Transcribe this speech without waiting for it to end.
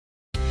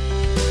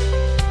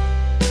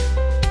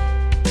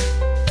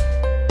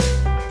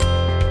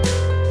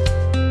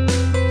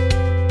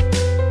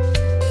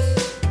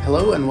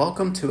Hello and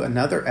welcome to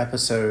another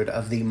episode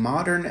of the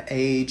Modern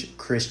Age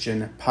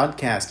Christian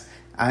Podcast.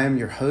 I am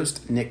your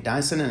host, Nick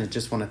Dyson, and I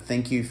just want to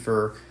thank you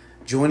for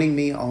joining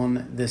me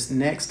on this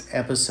next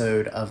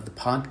episode of the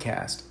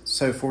podcast.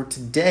 So for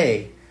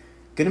today,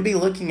 going to be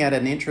looking at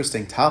an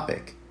interesting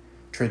topic,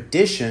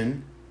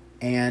 tradition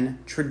and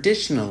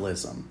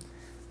traditionalism.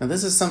 Now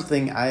this is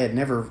something I had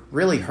never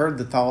really heard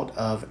the thought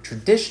of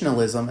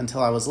traditionalism until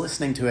I was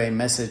listening to a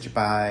message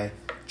by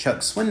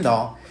Chuck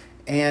Swindoll.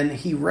 And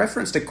he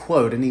referenced a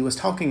quote, and he was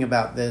talking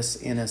about this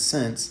in a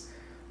sense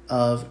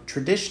of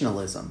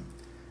traditionalism.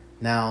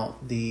 Now,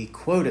 the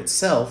quote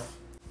itself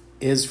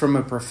is from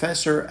a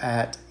professor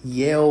at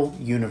Yale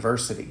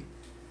University.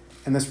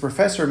 And this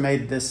professor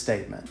made this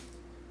statement: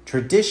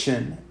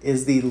 "Tradition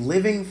is the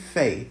living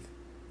faith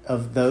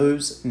of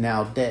those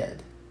now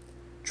dead.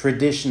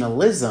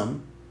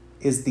 Traditionalism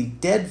is the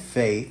dead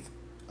faith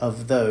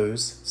of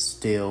those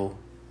still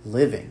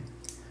living."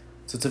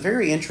 So it's a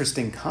very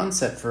interesting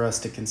concept for us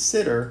to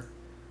consider,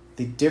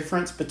 the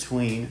difference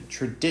between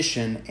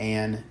tradition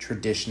and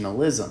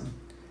traditionalism.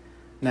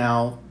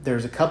 Now,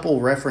 there's a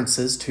couple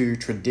references to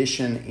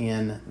tradition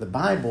in the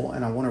Bible,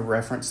 and I want to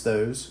reference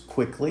those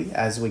quickly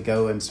as we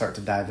go and start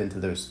to dive into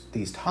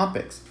these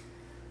topics.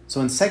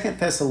 So in 2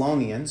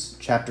 Thessalonians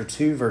chapter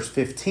 2, verse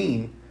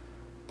 15,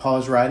 Paul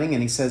is writing,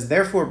 and he says,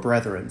 "Therefore,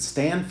 brethren,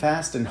 stand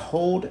fast and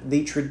hold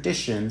the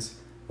traditions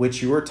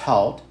which you are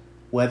taught,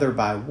 whether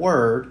by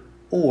word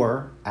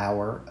or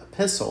our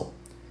epistle."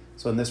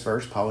 So in this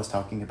verse, Paul is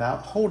talking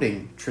about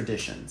holding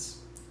traditions.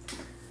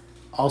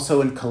 Also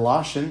in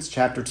Colossians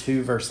chapter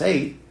 2, verse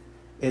 8,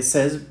 it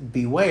says,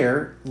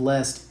 "Beware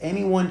lest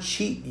anyone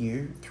cheat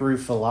you through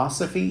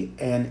philosophy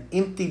and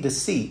empty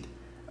deceit,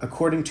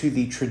 according to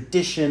the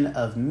tradition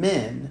of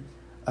men,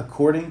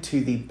 according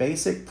to the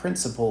basic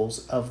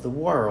principles of the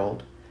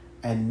world,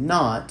 and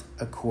not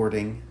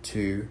according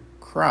to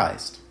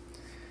Christ."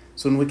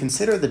 So when we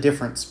consider the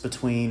difference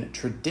between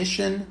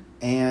tradition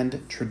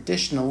and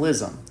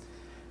traditionalism,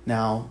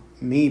 now,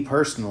 me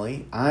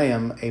personally, I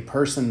am a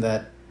person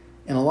that,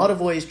 in a lot of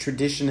ways,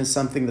 tradition is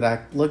something that I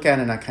look at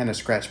and I kind of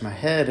scratch my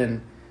head,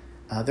 and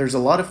there's a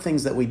lot of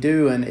things that we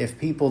do, and if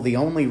people, the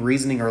only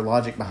reasoning or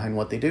logic behind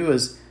what they do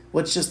is,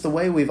 well, it's just the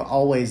way we've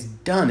always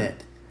done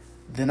it,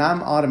 then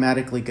I'm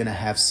automatically going to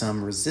have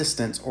some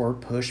resistance or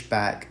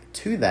pushback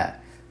to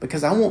that,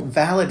 because I want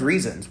valid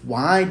reasons.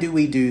 Why do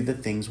we do the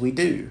things we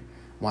do?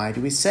 Why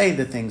do we say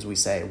the things we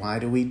say? Why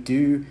do we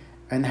do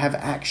and have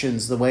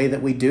actions the way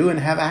that we do and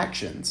have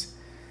actions?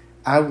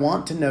 I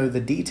want to know the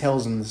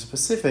details and the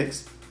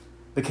specifics,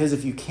 because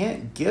if you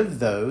can't give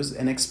those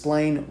and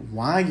explain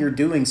why you're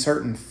doing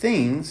certain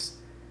things,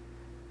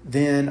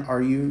 then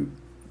are you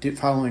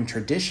following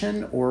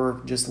tradition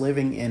or just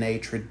living in a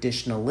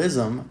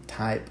traditionalism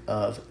type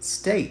of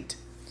state?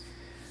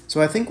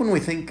 So I think when we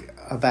think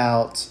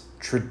about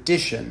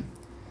tradition,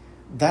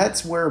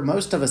 that's where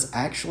most of us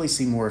actually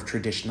see more of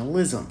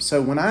traditionalism. So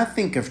when I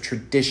think of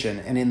tradition,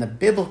 and in the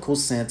biblical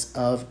sense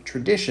of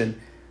tradition,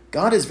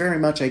 God is very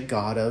much a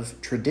God of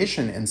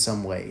tradition in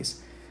some ways.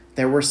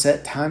 There were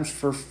set times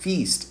for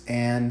feast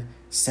and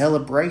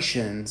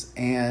celebrations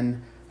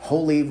and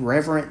holy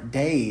reverent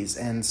days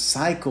and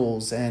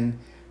cycles and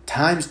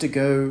times to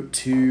go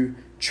to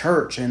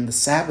church and the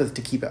Sabbath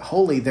to keep it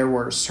holy. There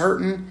were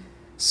certain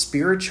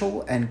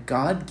spiritual and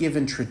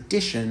God-given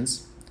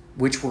traditions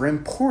which were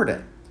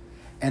important,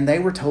 and they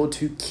were told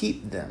to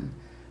keep them.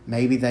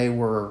 Maybe they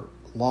were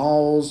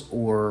laws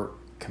or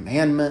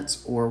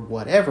commandments or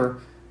whatever,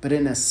 but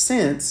in a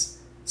sense,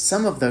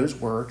 some of those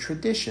were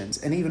traditions.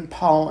 And even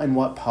Paul, and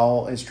what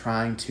Paul is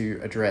trying to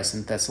address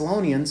in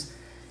Thessalonians,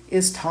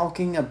 is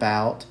talking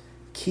about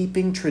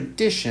keeping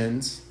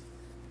traditions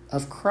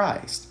of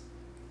Christ.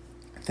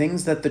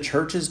 Things that the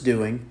church is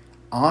doing,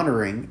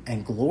 honoring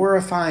and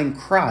glorifying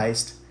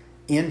Christ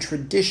in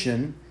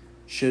tradition,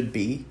 should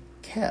be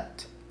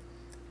kept.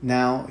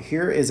 Now,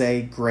 here is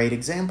a great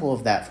example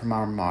of that from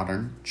our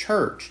modern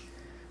church.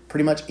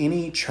 Pretty much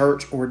any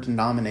church or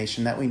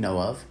denomination that we know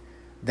of,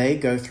 they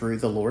go through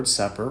the Lord's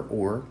Supper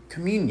or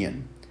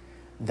communion.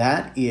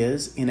 That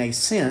is, in a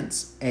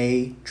sense,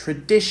 a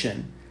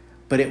tradition,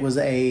 but it was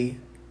a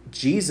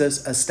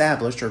Jesus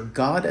established or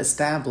God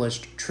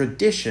established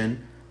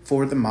tradition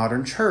for the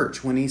modern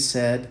church when he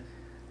said,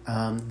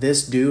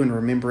 "This do in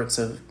remembrance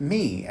of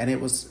me." And it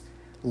was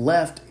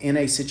left in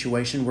a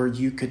situation where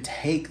you could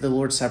take the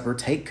Lord's Supper,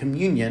 take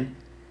communion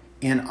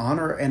in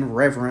honor and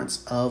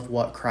reverence of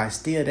what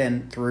Christ did,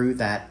 and through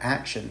that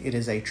action. It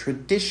is a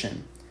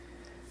tradition.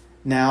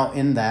 Now,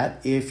 in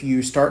that, if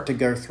you start to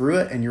go through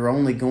it and you're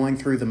only going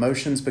through the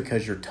motions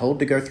because you're told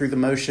to go through the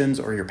motions,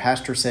 or your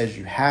pastor says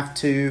you have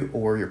to,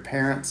 or your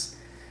parents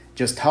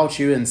just taught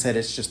you and said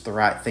it's just the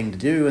right thing to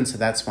do, and so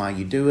that's why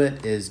you do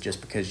it, is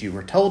just because you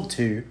were told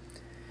to,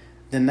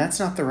 then that's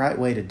not the right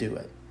way to do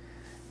it.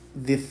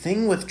 The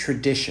thing with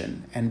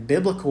tradition and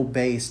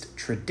biblical-based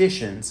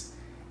traditions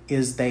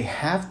is they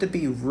have to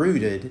be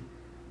rooted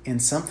in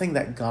something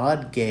that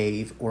God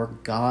gave or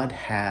God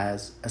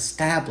has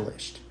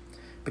established.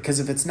 Because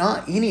if it's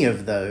not any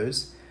of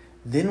those,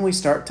 then we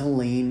start to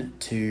lean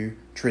to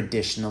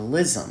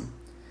traditionalism.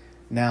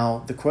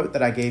 Now, the quote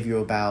that I gave you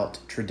about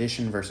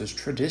tradition versus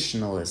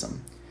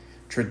traditionalism.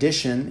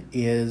 Tradition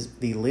is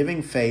the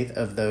living faith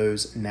of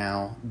those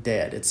now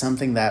dead. It's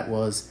something that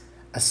was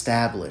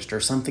established or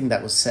something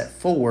that was set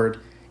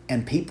forward,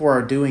 and people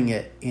are doing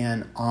it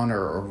in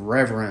honor or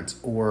reverence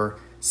or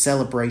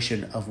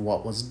celebration of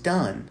what was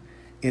done.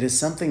 It is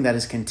something that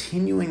is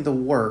continuing the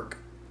work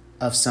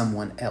of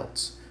someone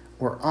else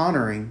or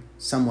honoring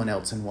someone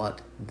else in what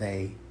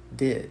they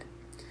did.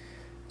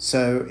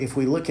 So if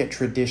we look at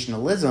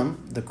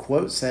traditionalism, the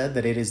quote said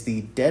that it is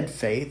the dead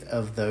faith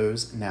of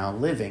those now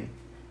living.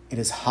 It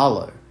is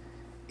hollow.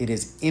 It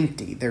is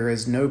empty. There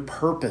is no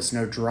purpose,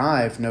 no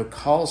drive, no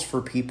cause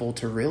for people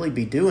to really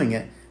be doing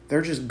it.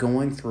 They're just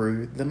going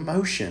through the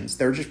motions.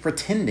 They're just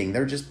pretending.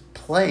 They're just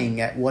playing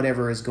at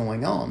whatever is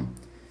going on.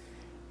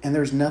 And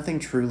there's nothing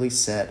truly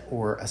set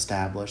or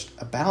established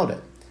about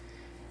it.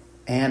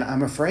 And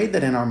I'm afraid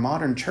that in our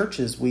modern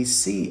churches, we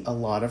see a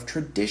lot of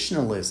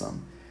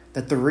traditionalism.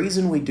 That the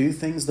reason we do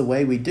things the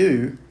way we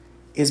do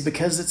is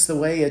because it's the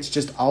way it's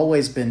just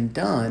always been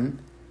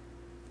done,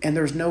 and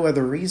there's no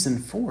other reason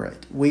for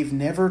it. We've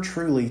never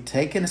truly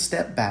taken a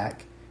step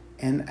back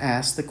and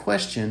asked the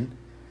question,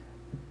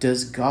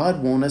 does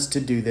God want us to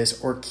do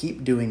this or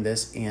keep doing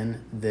this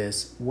in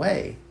this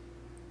way?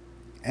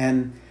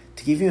 And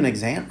to give you an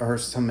example or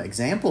some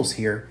examples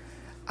here,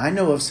 I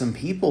know of some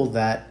people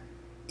that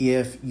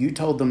if you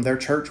told them their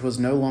church was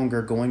no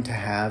longer going to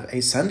have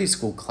a Sunday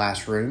school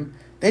classroom,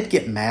 they'd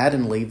get mad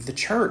and leave the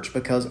church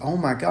because, oh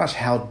my gosh,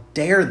 how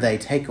dare they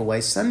take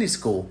away Sunday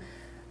school?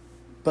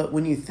 But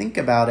when you think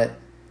about it,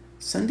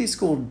 Sunday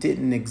school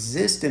didn't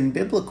exist in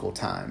biblical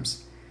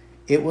times.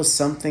 It was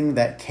something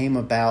that came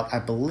about, I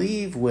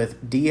believe,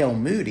 with D.L.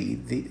 Moody,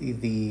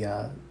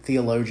 the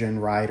theologian,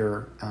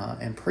 writer,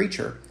 and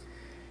preacher,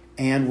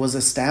 and was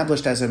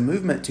established as a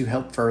movement to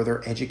help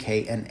further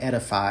educate and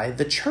edify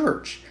the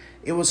church.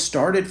 It was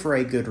started for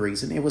a good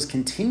reason. It was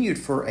continued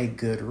for a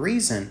good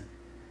reason.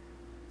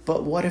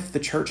 But what if the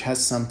church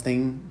has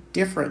something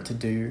different to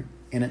do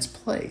in its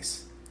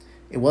place?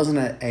 It wasn't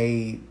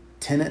a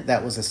tenet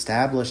that was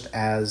established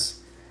as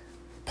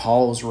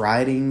Paul's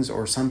writings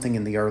or something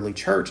in the early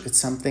church. It's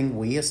something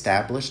we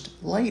established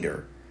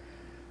later.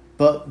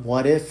 But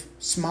what if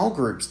small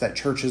groups that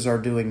churches are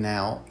doing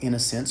now, in a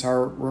sense,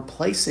 are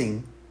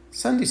replacing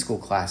Sunday school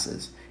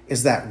classes?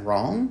 Is that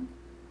wrong?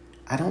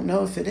 I don't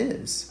know if it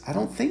is. I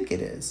don't think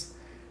it is.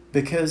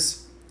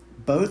 Because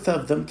both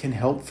of them can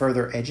help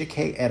further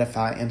educate,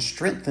 edify, and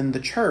strengthen the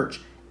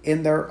church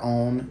in their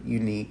own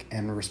unique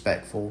and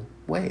respectful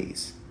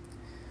ways.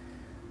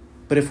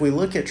 But if we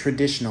look at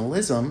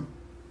traditionalism,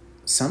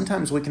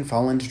 sometimes we can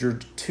fall into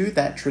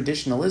that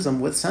traditionalism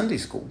with Sunday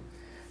school.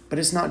 But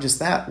it's not just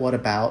that. What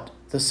about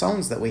the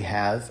songs that we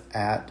have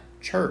at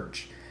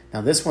church?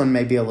 Now, this one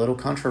may be a little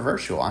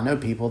controversial. I know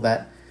people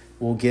that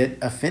will get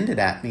offended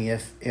at me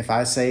if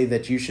I say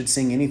that you should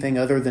sing anything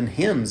other than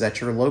hymns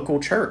at your local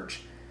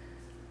church.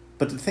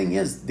 But the thing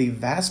is, the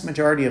vast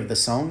majority of the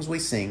songs we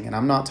sing, and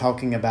I'm not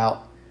talking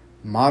about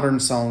modern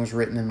songs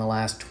written in the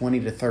last 20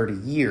 to 30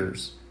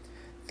 years,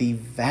 the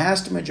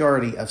vast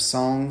majority of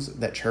songs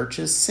that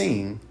churches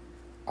sing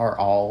are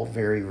all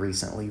very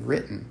recently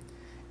written.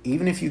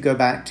 Even if you go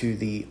back to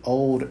the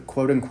old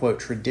quote-unquote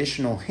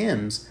traditional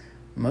hymns,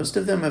 most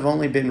of them have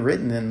only been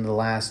written in the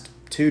last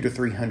 200 to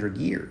 300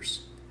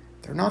 years.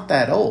 They're not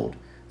that old.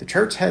 The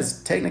church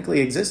has technically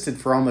existed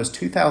for almost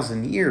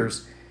 2,000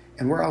 years,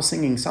 and we're all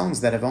singing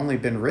songs that have only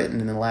been written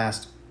in the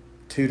last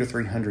 200 to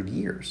 300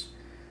 years.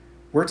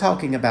 We're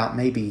talking about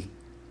maybe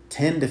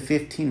 10 to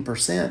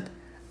 15%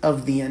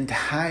 of the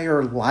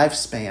entire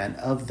lifespan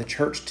of the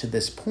church to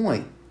this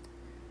point.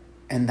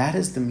 And that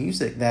is the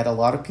music that a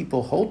lot of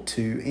people hold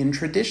to in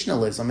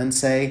traditionalism and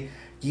say,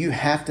 you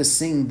have to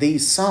sing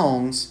these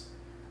songs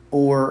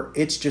or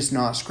it's just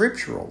not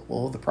scriptural.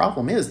 Well, the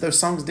problem is those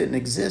songs didn't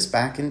exist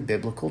back in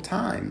biblical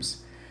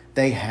times.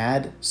 They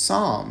had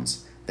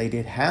psalms. They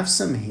did have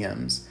some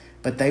hymns,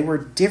 but they were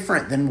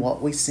different than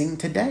what we sing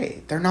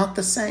today. They're not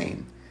the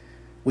same.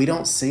 We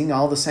don't sing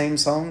all the same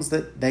songs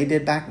that they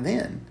did back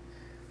then.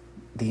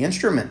 The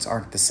instruments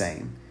aren't the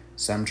same.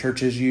 Some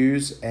churches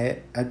use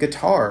a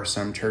guitar.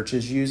 Some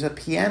churches use a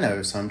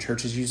piano. Some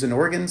churches use an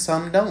organ.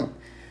 Some don't.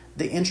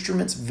 The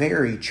instruments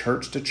vary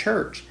church to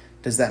church.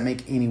 Does that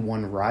make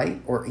anyone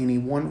right or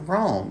anyone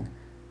wrong?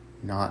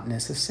 Not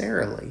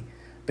necessarily.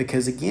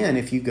 Because again,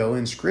 if you go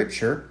in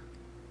Scripture,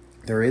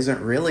 there isn't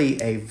really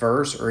a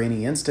verse or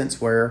any instance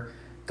where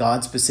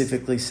God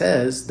specifically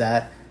says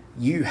that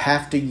you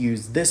have to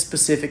use this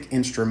specific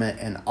instrument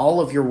in all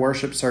of your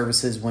worship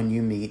services when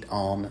you meet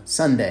on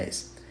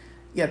Sundays.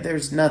 Yet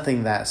there's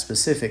nothing that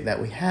specific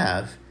that we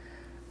have.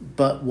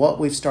 But what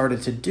we've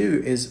started to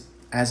do is,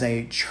 as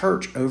a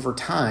church over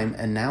time,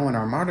 and now in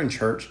our modern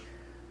church,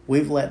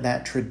 we've let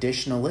that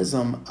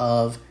traditionalism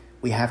of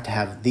we have to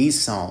have these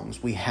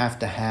songs, we have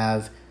to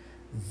have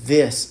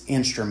this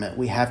instrument,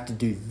 we have to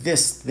do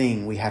this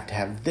thing, we have to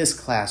have this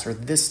class or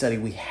this study,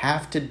 we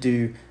have to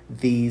do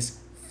these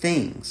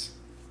things.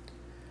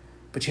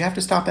 But you have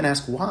to stop and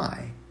ask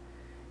why.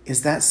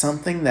 Is that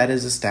something that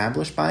is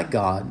established by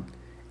God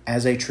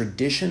as a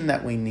tradition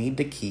that we need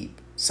to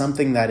keep,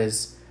 something that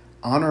is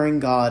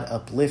honoring God,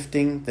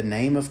 uplifting the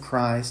name of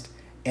Christ,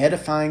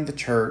 edifying the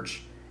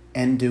church,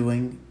 and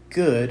doing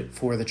good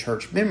for the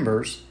church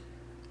members?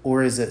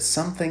 Or is it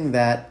something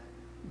that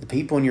the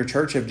people in your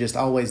church have just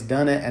always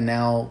done it, and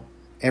now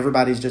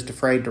everybody's just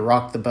afraid to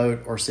rock the boat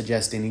or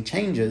suggest any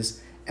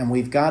changes, and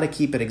we've got to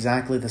keep it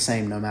exactly the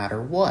same no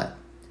matter what?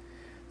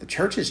 The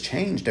church has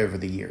changed over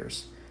the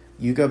years.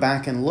 You go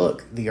back and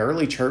look, the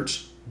early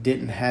church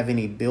didn't have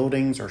any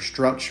buildings or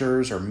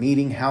structures or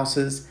meeting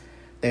houses.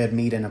 They would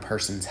meet in a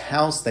person's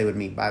house. They would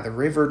meet by the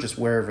river, just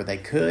wherever they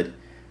could.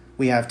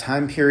 We have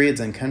time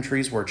periods and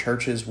countries where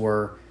churches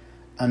were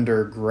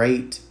under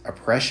great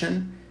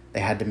oppression. They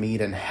had to meet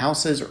in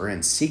houses or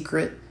in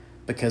secret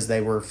because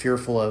they were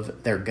fearful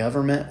of their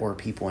government or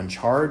people in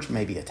charge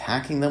maybe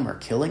attacking them or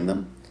killing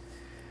them.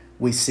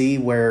 We see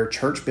where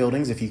church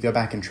buildings, if you go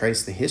back and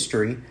trace the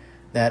history,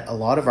 that a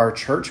lot of our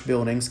church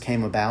buildings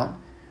came about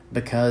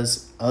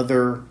because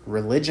other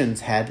religions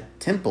had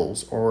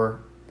temples or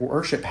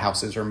worship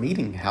houses or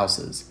meeting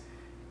houses.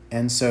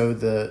 And so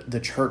the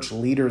church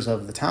leaders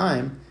of the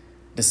time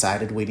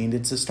decided we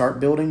needed to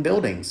start building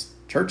buildings,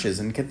 churches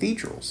and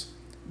cathedrals.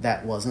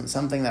 That wasn't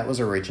something that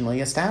was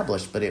originally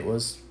established, but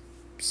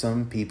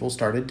some people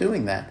started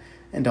doing that.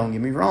 And don't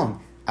get me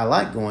wrong, I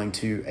like going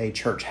to a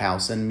church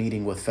house and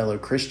meeting with fellow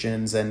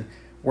Christians and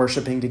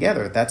worshiping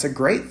together. That's a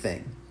great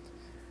thing.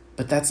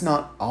 But that's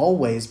not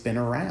always been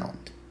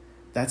around.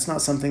 That's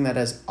not something that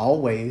has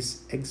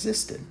always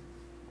existed.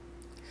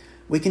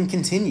 We can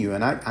continue,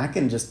 and I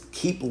can just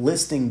keep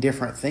listing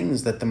different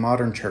things that the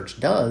modern church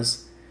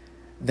does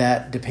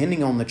that,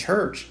 depending on the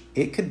church,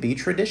 it could be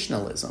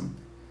traditionalism.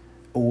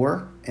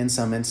 Or, in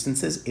some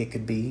instances, it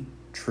could be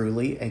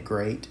truly a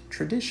great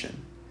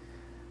tradition.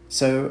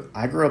 So,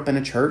 I grew up in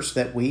a church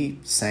that we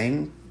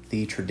sang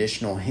the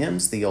traditional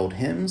hymns, the old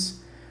hymns.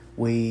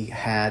 We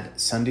had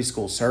Sunday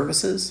school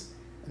services.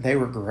 They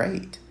were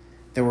great.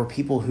 There were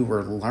people who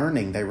were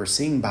learning. They were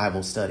seeing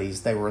Bible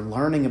studies. They were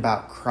learning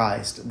about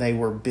Christ. They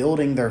were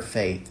building their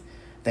faith.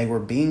 They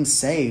were being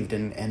saved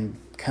and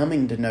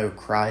coming to know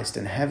Christ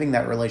and having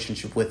that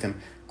relationship with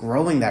Him,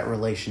 growing that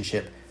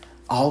relationship.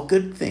 All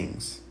good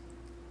things.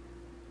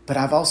 But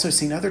I've also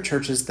seen other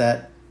churches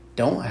that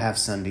don't have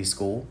Sunday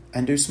school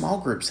and do small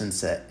groups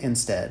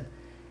instead.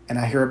 And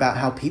I hear about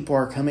how people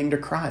are coming to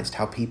Christ,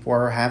 how people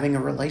are having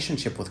a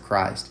relationship with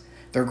Christ.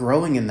 They're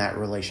growing in that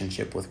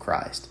relationship with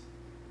Christ.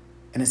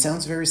 And it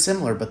sounds very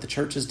similar, but the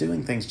church is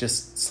doing things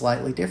just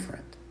slightly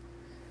different.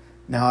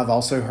 Now, I've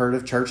also heard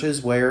of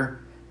churches where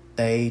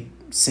they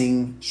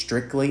sing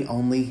strictly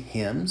only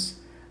hymns.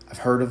 I've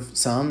heard of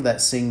some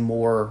that sing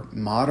more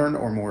modern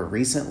or more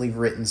recently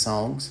written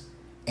songs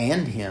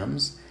and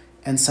hymns,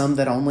 and some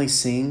that only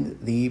sing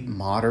the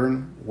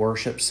modern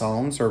worship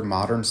songs or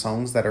modern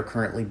songs that are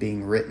currently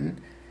being written,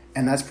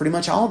 and that's pretty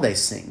much all they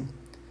sing.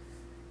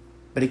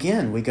 But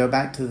again, we go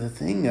back to the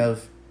thing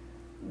of,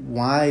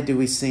 why do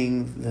we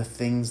sing the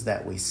things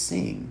that we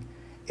sing?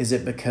 Is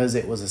it because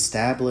it was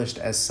established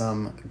as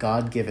some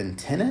God-given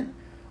tenet,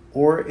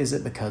 or is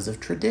it because of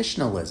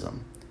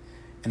traditionalism?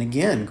 And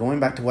again,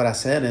 going back to what I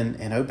said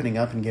and opening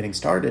up and getting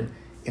started,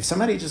 if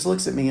somebody just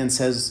looks at me and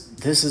says,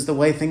 this is the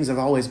way things have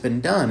always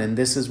been done and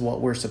this is what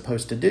we're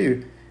supposed to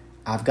do,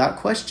 I've got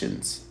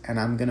questions, and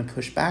I'm going to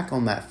push back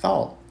on that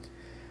thought,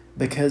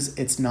 because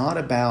it's not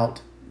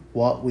about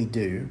what we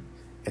do.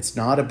 It's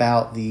not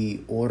about the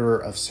order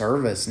of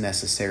service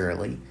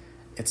necessarily.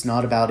 It's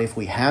not about if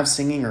we have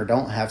singing or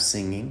don't have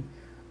singing,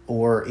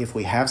 or if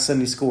we have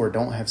Sunday school or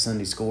don't have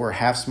Sunday school, or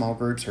have small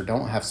groups or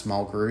don't have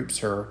small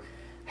groups, or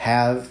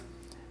have,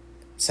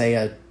 say,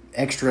 a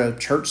extra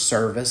church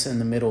service in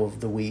the middle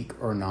of the week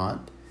or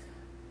not.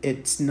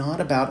 It's not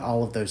about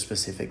all of those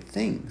specific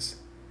things.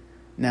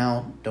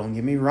 Now, don't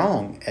get me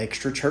wrong,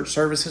 extra church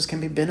services can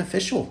be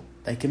beneficial.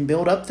 They can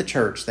build up the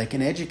church, they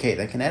can educate,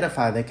 they can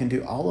edify, they can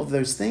do all of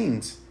those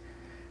things.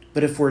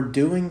 But if we're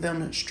doing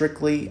them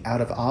strictly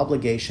out of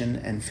obligation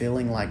and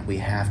feeling like we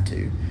have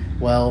to,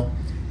 well,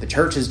 the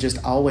church has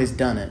just always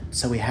done it,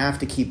 so we have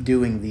to keep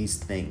doing these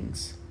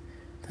things.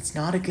 That's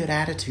not a good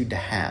attitude to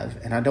have,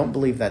 and I don't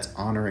believe that's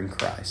honoring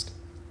Christ.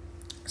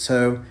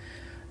 So,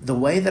 the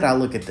way that I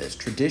look at this,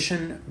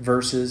 tradition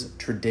versus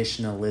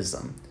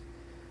traditionalism,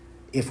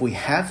 if we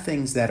have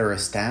things that are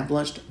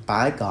established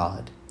by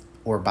God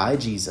or by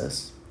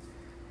Jesus,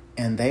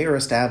 and they are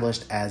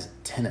established as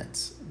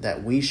tenets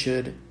that we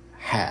should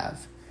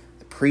have,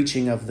 the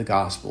preaching of the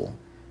gospel,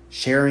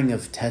 sharing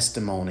of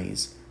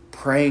testimonies,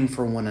 praying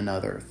for one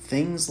another,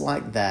 things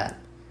like that,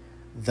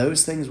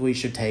 those things we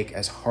should take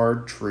as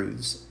hard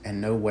truths and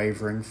no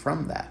wavering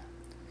from that.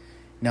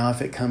 Now,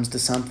 if it comes to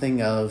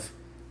something of,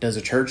 does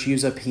a church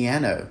use a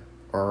piano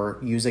or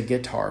use a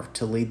guitar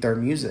to lead their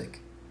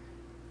music?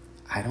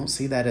 I don't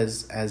see that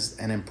as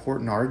an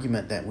important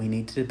argument that we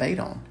need to debate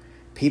on.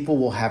 People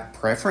will have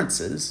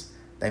preferences.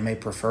 They may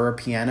prefer a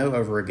piano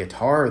over a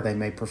guitar, or they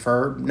may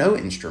prefer no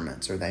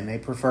instruments, or they may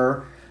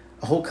prefer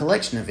a whole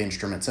collection of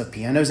instruments, of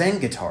pianos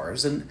and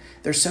guitars, and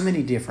there's so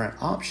many different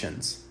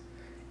options.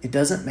 It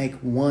doesn't make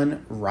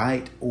one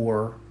right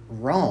or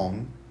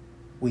wrong.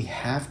 We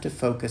have to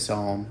focus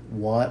on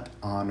what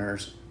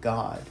honors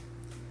God.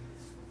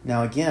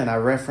 Now again, I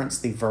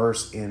referenced the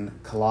verse in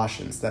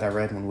Colossians that I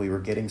read when we were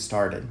getting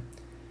started.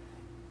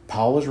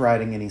 Paul was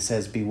writing and he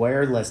says,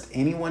 "Beware lest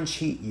anyone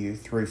cheat you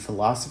through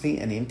philosophy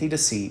and empty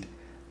deceit,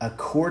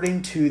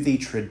 according to the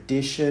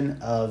tradition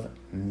of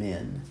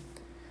men,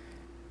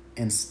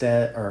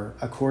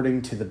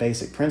 according to the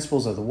basic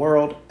principles of the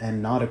world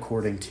and not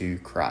according to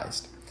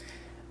Christ."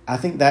 I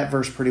think that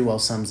verse pretty well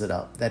sums it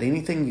up, that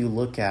anything you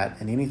look at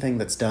and anything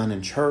that's done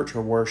in church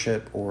or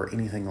worship or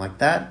anything like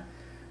that,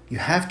 you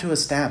have to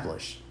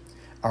establish,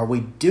 are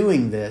we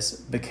doing this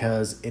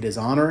because it is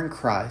honoring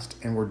Christ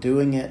and we're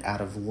doing it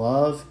out of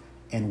love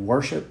and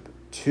worship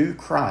to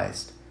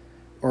Christ,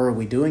 or are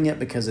we doing it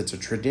because it's a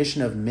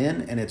tradition of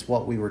men and it's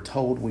what we were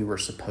told we were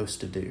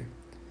supposed to do?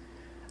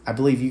 I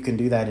believe you can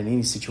do that in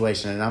any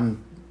situation, and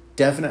I'm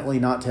definitely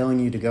not telling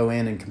you to go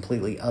in and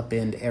completely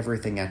upend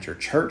everything at your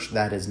church.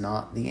 That is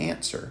not the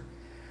answer.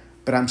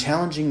 But I'm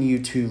challenging you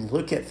to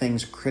look at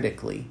things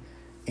critically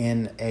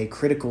in a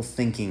critical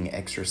thinking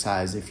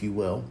exercise, if you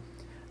will,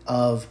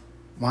 of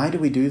why do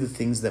we do the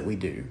things that we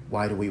do?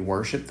 Why do we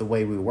worship the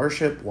way we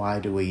worship? Why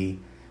do we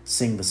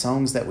sing the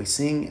songs that we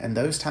sing? And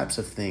those types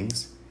of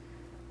things.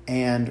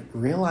 And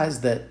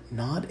realize that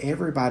not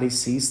everybody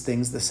sees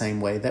things the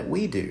same way that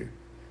we do.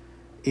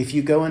 If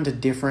you go into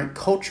different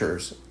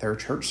cultures, their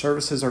church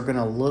services are going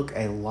to look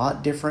a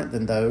lot different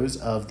than those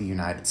of the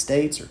United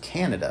States or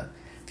Canada.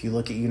 If you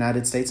look at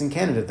United States and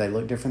Canada, they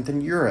look different than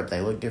Europe.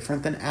 They look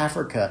different than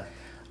Africa.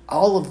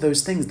 All of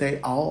those things, they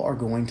all are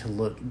going to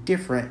look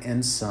different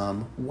in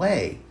some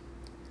way.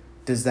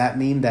 Does that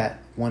mean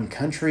that one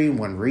country,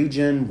 one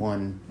region,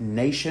 one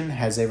nation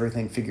has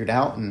everything figured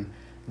out and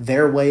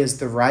their way is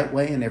the right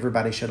way and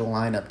everybody should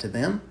align up to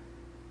them?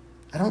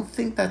 I don't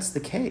think that's the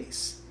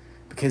case.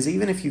 Because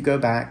even if you go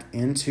back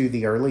into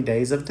the early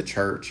days of the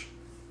church,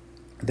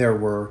 there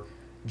were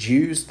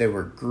Jews, there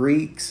were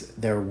Greeks,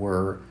 there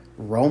were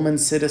Roman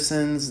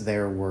citizens,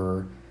 there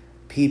were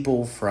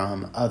people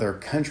from other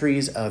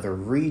countries, other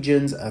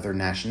regions, other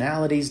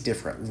nationalities,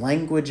 different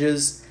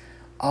languages,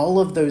 all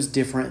of those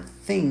different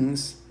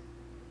things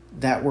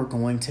that were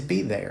going to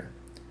be there.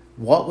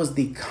 What was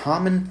the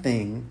common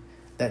thing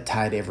that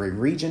tied every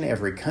region,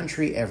 every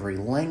country, every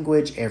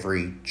language,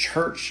 every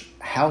church,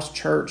 house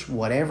church,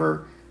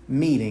 whatever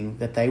meeting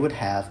that they would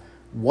have?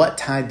 What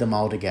tied them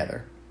all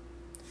together?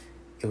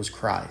 It was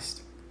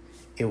Christ.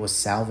 It was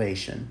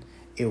salvation.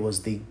 It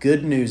was the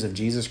good news of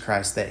Jesus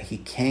Christ, that he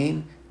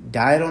came,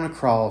 died on a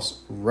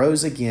cross,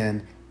 rose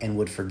again, and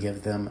would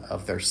forgive them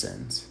of their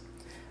sins.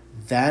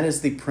 That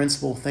is the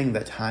principal thing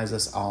that ties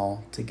us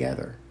all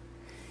together.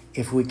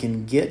 If we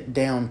can get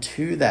down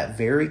to that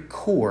very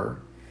core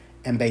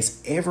and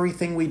base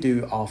everything we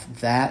do off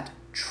that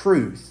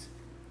truth,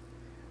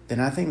 then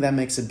I think that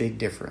makes a big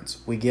difference.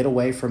 We get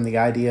away from the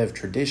idea of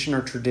tradition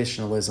or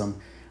traditionalism.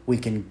 We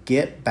can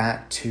get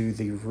back to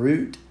the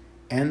root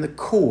and the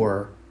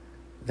core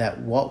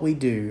that what we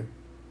do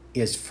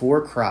is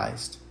for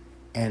Christ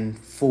and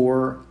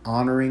for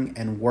honoring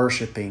and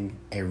worshiping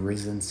a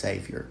risen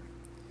Savior.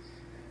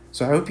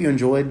 So I hope you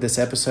enjoyed this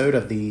episode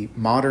of the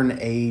Modern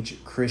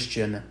Age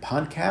Christian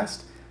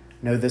podcast.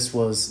 I know this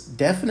was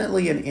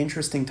definitely an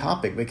interesting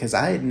topic because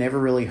I had never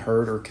really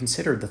heard or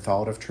considered the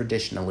thought of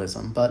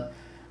traditionalism, but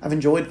I've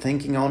enjoyed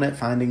thinking on it,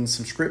 finding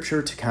some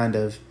scripture to kind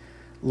of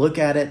look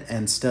at it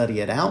and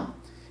study it out.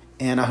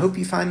 And I hope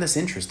you find this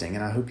interesting,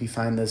 and I hope you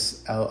find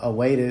this a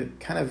way to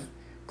kind of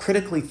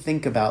critically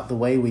think about the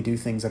way we do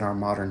things in our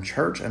modern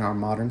church and our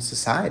modern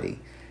society.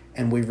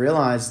 And we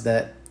realize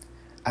that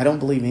I don't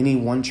believe any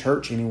one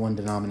church, any one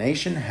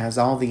denomination has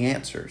all the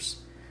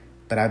answers.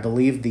 But I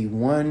believe the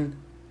one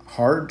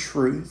hard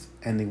truth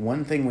and the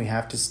one thing we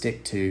have to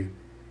stick to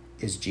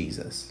is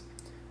Jesus.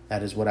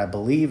 That is what I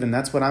believe, and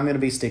that's what I'm going to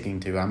be sticking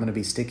to. I'm going to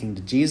be sticking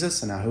to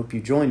Jesus, and I hope you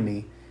join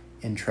me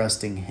in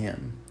trusting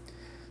him.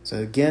 So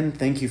again,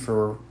 thank you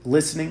for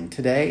listening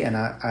today, and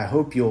I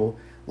hope you'll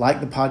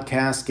like the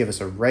podcast, give us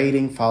a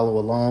rating, follow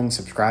along,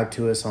 subscribe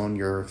to us on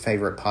your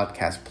favorite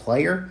podcast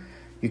player.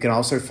 You can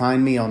also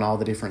find me on all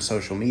the different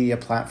social media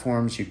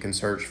platforms. You can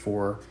search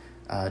for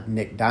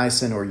Nick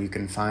Dyson, or you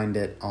can find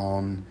it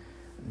on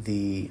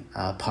the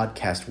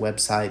podcast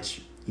websites.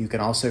 You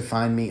can also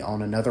find me on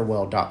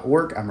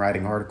anotherwell.org. I'm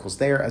writing articles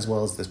there, as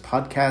well as this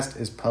podcast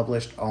is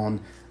published on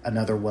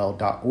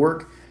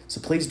anotherwell.org. So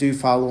please do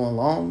follow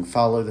along,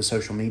 follow the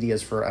social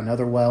medias for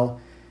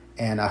Anotherwell,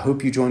 and I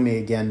hope you join me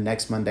again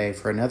next Monday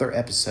for another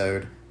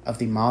episode of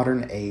the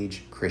Modern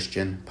Age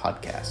Christian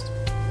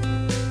Podcast.